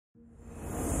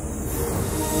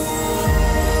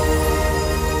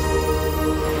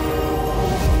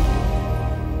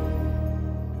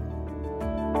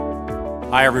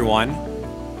Hi everyone.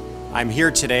 I'm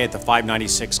here today at the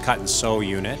 596 Cut and Sew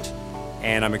unit,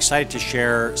 and I'm excited to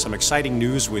share some exciting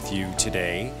news with you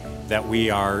today that we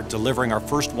are delivering our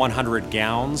first 100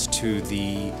 gowns to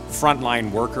the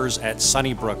frontline workers at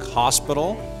Sunnybrook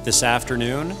Hospital this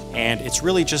afternoon. And it's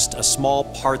really just a small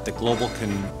part that Global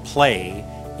can play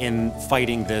in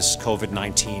fighting this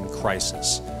COVID-19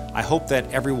 crisis. I hope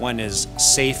that everyone is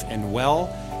safe and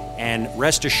well, and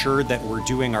rest assured that we're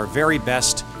doing our very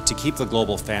best to keep the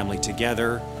Global family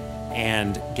together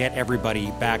and get everybody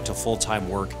back to full-time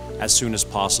work as soon as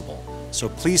possible. So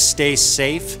please stay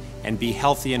safe and be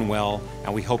healthy and well,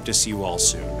 and we hope to see you all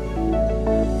soon.